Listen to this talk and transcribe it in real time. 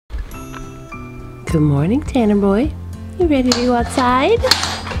Good morning, Tanner boy. You ready to go outside?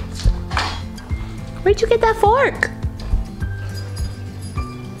 Where'd you get that fork?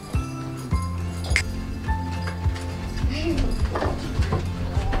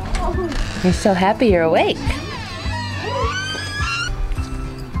 You're so happy you're awake.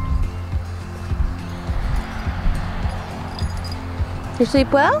 You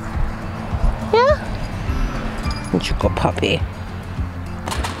sleep well? Yeah? Aren't you good puppy?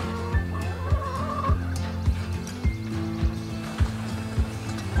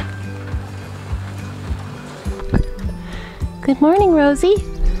 Good morning, Rosie.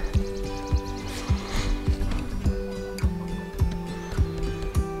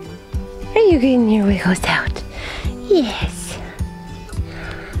 Are you getting your wiggles out? Yes.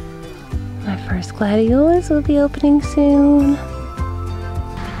 My first gladiolas will be opening soon.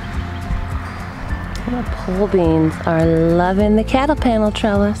 The pole beans are loving the cattle panel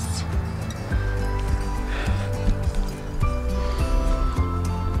trellis.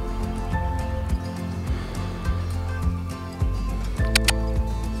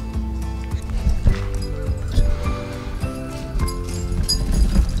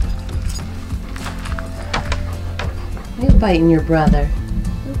 You're biting your brother.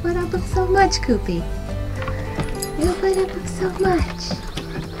 You bite up him so much, Koopy. You bite up him so much.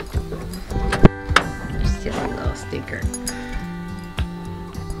 Silly little stinker.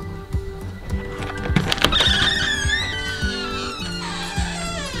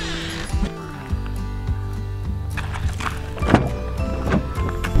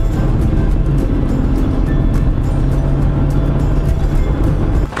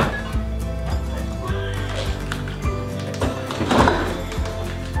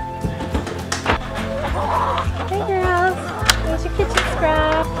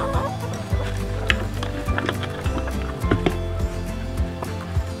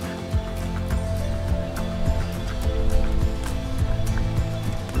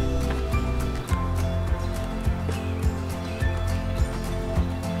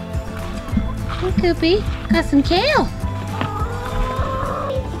 Hey, Koopy, got some kale.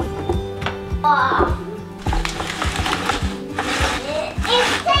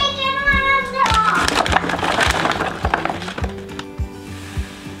 It's taking one of them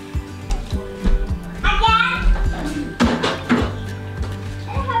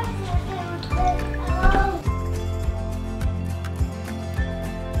off.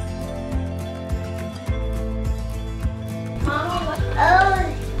 Oh,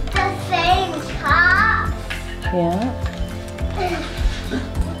 the same top. Yeah.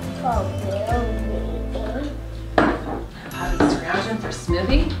 Are you scrounging for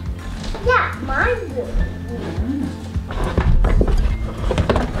smoothie? Yeah, mine's good.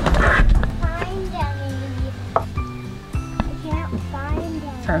 Find them. I can't find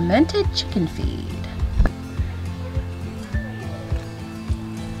them. Fermented chicken feed.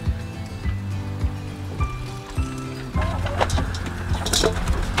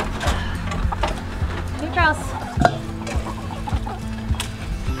 Hey, girls.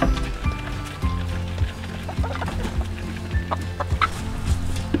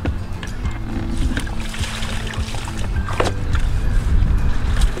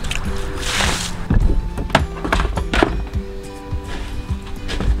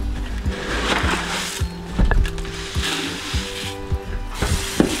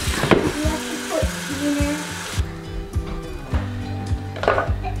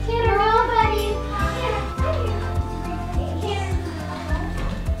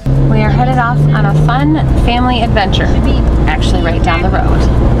 We are headed off on a fun family adventure, actually right down the road.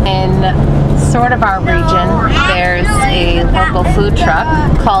 In sort of our region, there's a local food truck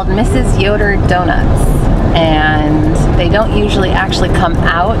called Mrs. Yoder Donuts, and they don't usually actually come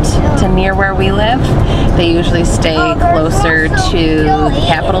out to near where we live. They usually stay closer to the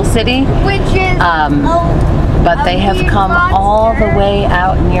capital city, but they have come all the way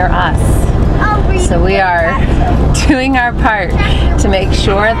out near us. So we are doing our part to make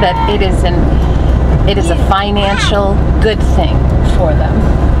sure that it is a financial good thing for them,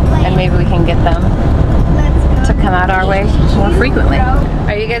 and maybe we can get them to come out our way more frequently.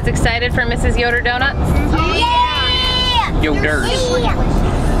 Are you guys excited for Mrs. Yoder Donuts? Yeah! Yoder's.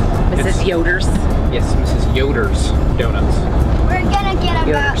 Mrs. Yoder's? Yes, Mrs. Yoder's Donuts. We're gonna get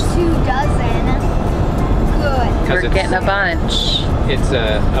about 2 dozen. Good. We're getting a bunch. It's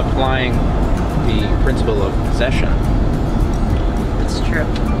applying the principle of possession. It's true.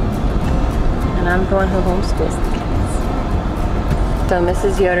 And I'm the one who homeschools the kids. So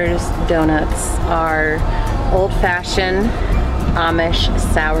Mrs. Yoder's Donuts are old-fashioned Amish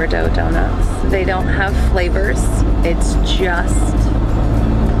sourdough donuts. They don't have flavors. It's just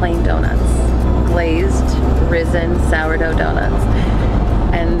plain donuts glazed sourdough donuts.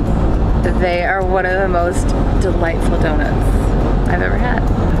 And they are one of the most delightful donuts I've ever had.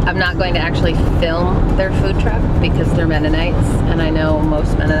 I'm not going to actually film their food truck because they're Mennonites, and I know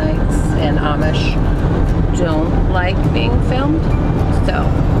most Mennonites and Amish don't like being filmed, so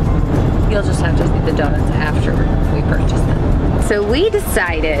you'll just have to see the donuts after we purchase them. So we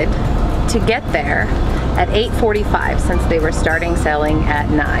decided to get there at 8:45 since they were starting selling at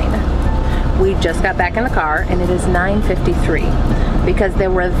 9. We just got back in the car and it is 9:53 because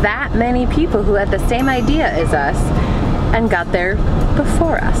there were that many people who had the same idea as us and got there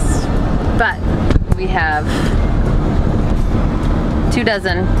before us. But we have 2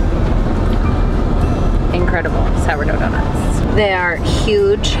 dozen incredible sourdough donuts. They are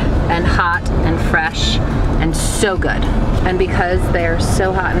huge and hot and fresh and so good. And because they are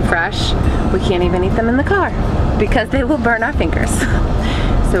so hot and fresh, we can't even eat them in the car because they will burn our fingers.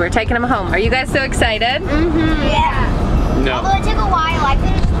 So we're taking them home. Are you guys so excited? Mm-hmm. Yeah. No. Although it took a while, I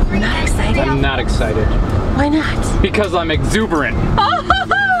finished 3 Not excited? I'm not excited. Why not? Because I'm exuberant.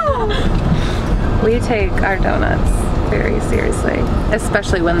 We take our donuts very seriously,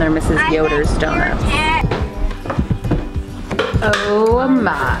 especially when they're Mrs. Yoder's donuts. Oh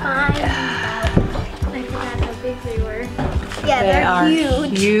my. I forgot how big they were. Yeah, They they're are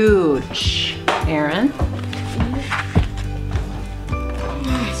huge. huge. Aaron?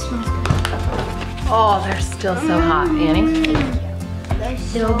 Oh, they're still so hot, Annie.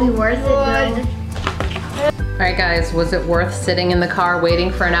 It'll be worth it, good. All right, guys, was it worth sitting in the car waiting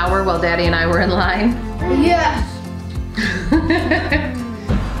for an hour while Daddy and I were in line? Yes.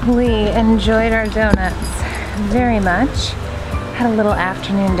 We enjoyed our donuts very much. Had a little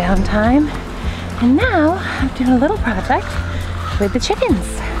afternoon downtime. And now I'm doing a little project with the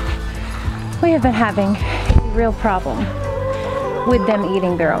chickens. We have been having a real problem with them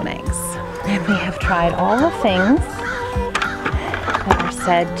eating their own eggs. And we have tried all the things that are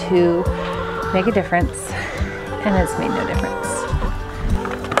said to make a difference, and it's made no difference.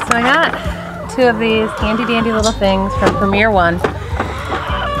 So I got 2 of these handy dandy little things from Premier One.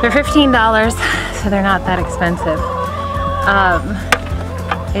 They're $15, so they're not that expensive.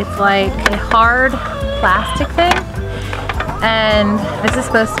 It's like a hard plastic thing, and this is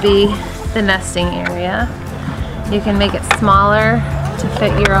supposed to be the nesting area. You can make it smaller to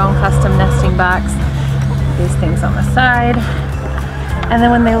fit your own custom nesting box. These things on the side. And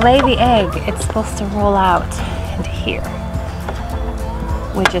then when they lay the egg, it's supposed to roll out into here,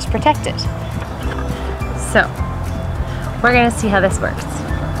 which is protected. So, we're gonna see how this works.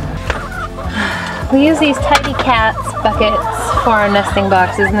 We use these Tidy Cats buckets for our nesting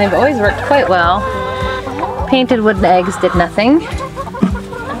boxes, and they've always worked quite well. Painted wooden eggs did nothing.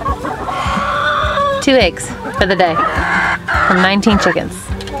 2 eggs for the day from 19 chickens.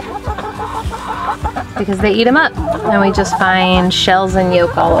 Because they eat them up, and we just find shells and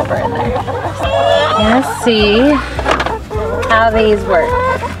yolk all over in there. Let's see how these work.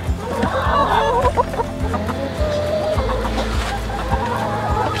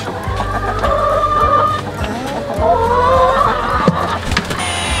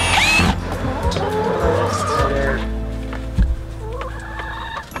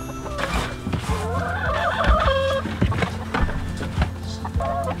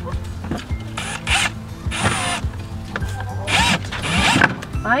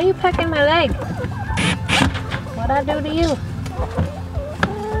 Why are you pecking my leg? What'd I do to you?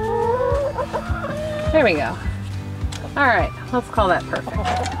 There we go. All right, let's call that perfect.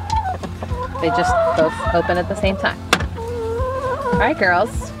 They just both open at the same time. All right,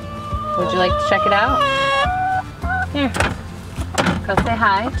 girls. Would you like to check it out? Here. Go say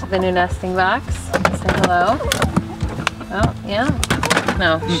hi to the new nesting box. Say hello. Oh, yeah.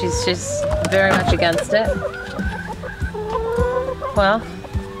 No, she's very much against it. Well,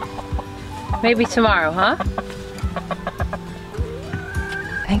 maybe tomorrow, huh?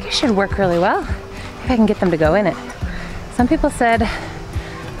 I think it should work really well if I can get them to go in it. Some people said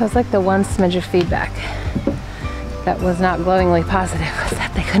that was like the one smidge of feedback that was not glowingly positive, was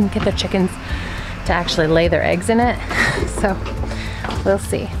that they couldn't get their chickens to actually lay their eggs in it. So we'll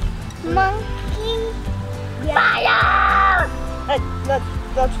see. Monkey. Yeah. Fire!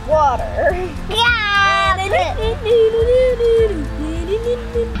 That's water. Yeah!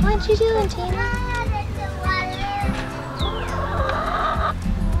 What you doing, Tina?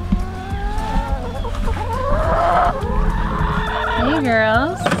 Hey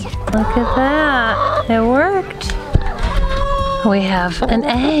girls, look at that. It worked. We have an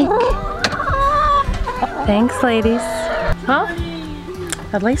egg. Thanks, ladies. Well,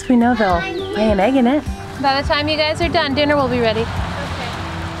 at least we know they'll lay an egg in it. By the time you guys are done, dinner will be ready. Okay.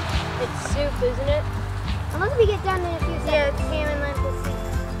 It's soup, isn't it? Unless we get done in a few seconds. Yeah, Cam and Lance will see.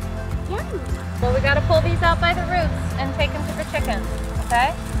 Yum. Well, we gotta pull these out by the roots and take them to the chickens,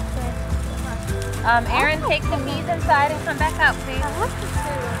 okay? Aaron, take the bees inside and come back out, please.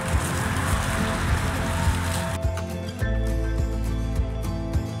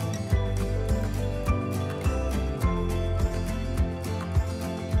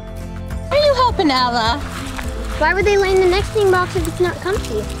 Are you helping Ella? Why would they lay in the nesting box if it's not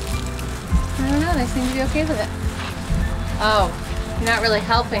comfy? I don't know, they seem to be okay with it. Oh, you're not really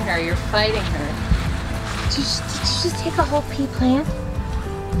helping her, you're fighting her. Did you just take a whole pea plant?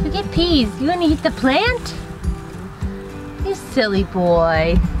 Forget peas, you gonna eat the plant? You silly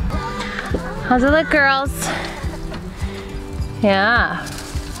boy. How's it look, girls? Yeah,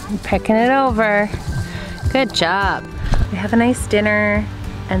 I'm picking it over. Good job. We have a nice dinner,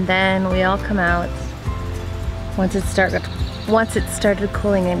 and then we all come out once it started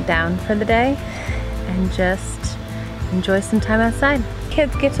cooling down for the day, and just enjoy some time outside.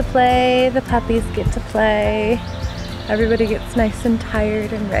 Kids get to play, the puppies get to play. Everybody gets nice and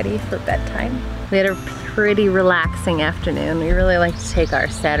tired and ready for bedtime. We had a pretty relaxing afternoon. We really like to take our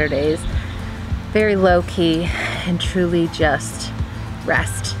Saturdays very low-key and truly just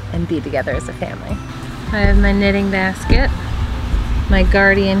rest and be together as a family. I have my knitting basket, my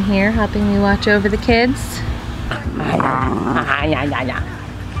guardian here helping me watch over the kids.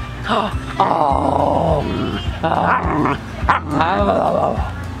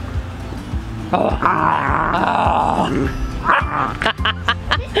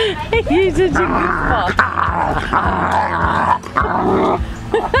 He's such a goofball.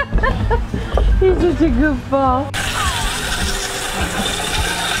 He's such a goofball.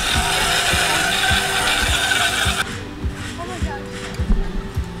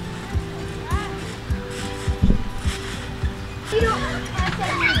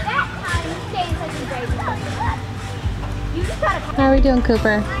 How are we doing,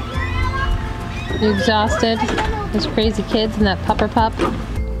 Cooper? You exhausted? Those crazy kids and that pupper pup?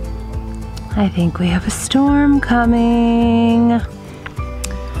 I think we have a storm coming.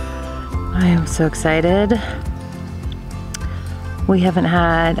 I am so excited. We haven't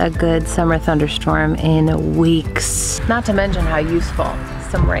had a good summer thunderstorm in weeks. Not to mention how useful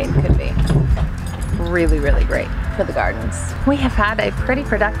some rain could be. Really, really great for the gardens. We have had a pretty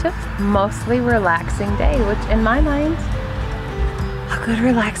productive, mostly relaxing day, which in my mind, a good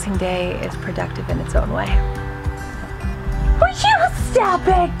relaxing day is productive in its own way. Would you stop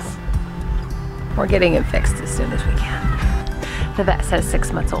it? We're getting it fixed as soon as we can. The vet says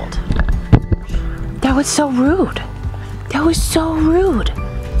 6 months old. That was so rude. That was so rude.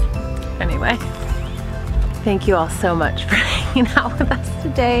 Anyway, thank you all so much for hanging out with us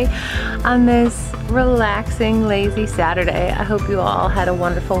today on this relaxing, lazy Saturday. I hope you all had a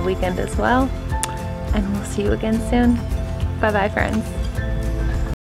wonderful weekend as well. And we'll see you again soon. Bye-bye, friends.